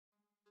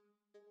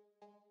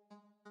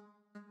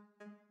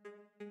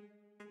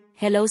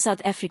Hello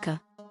South Africa.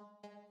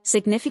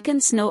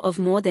 Significant snow of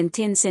more than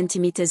 10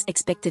 centimeters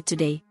expected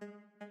today.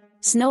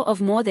 Snow of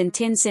more than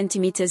 10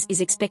 centimeters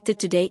is expected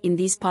today in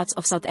these parts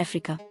of South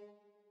Africa.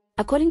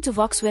 According to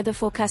VoxWeather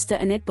forecaster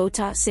Annette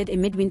Botha said a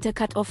midwinter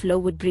cut-off low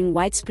would bring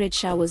widespread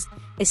showers,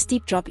 a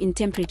steep drop in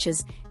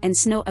temperatures, and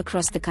snow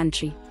across the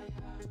country.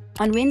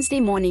 On Wednesday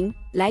morning,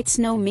 light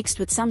snow mixed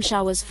with some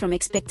showers from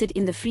expected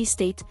in the Free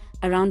State,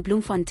 around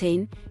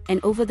Bloemfontein,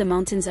 and over the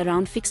mountains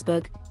around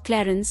Ficksburg,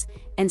 Clarens,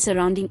 and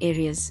surrounding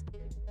areas.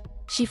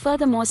 She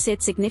furthermore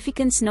said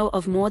significant snow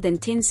of more than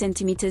 10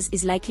 centimeters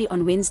is likely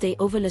on Wednesday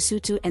over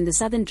Lesotho and the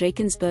southern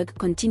Drakensberg,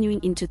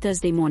 continuing into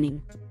Thursday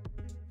morning.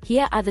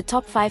 Here are the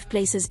top 5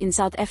 places in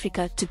South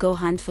Africa to go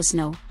hunt for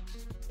snow.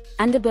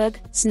 Underberg.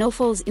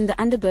 Snowfalls in the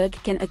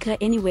Underberg can occur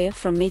anywhere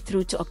from May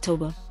through to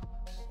October.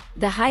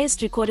 The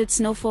highest recorded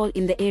snowfall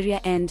in the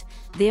area and,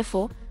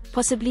 therefore,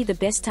 possibly the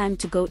best time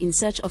to go in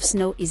search of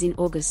snow is in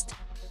August.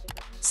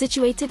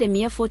 Situated a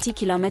mere 40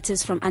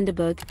 kilometers from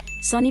Underberg,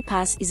 Sonny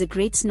Pass is a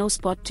great snow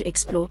spot to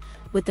explore,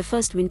 with the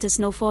first winter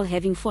snowfall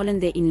having fallen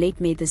there in late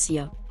May this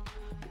year.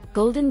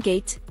 Golden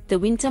Gate. The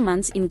winter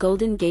months in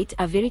Golden Gate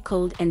are very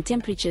cold and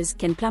temperatures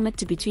can plummet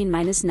to between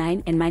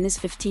 -9 and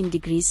 -15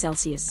 degrees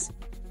Celsius.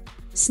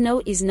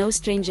 Snow is no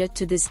stranger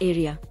to this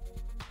area.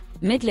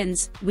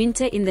 Midlands.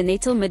 Winter in the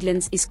Natal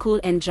Midlands is cool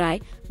and dry,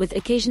 with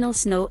occasional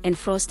snow and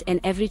frost and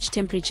average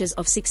temperatures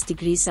of 6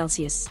 degrees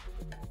Celsius.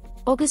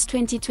 August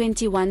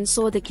 2021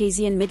 saw the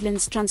KZN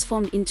Midlands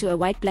transformed into a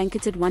white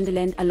blanketed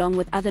wonderland along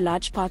with other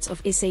large parts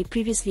of SA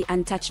previously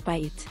untouched by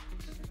it.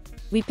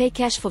 We pay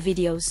cash for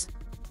videos.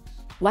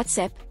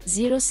 WhatsApp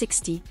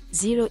 060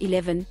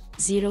 011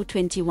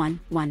 021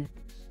 1.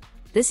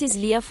 This is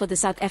Leah for the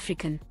South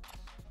African.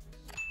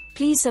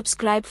 Please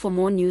subscribe for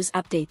more news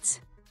updates.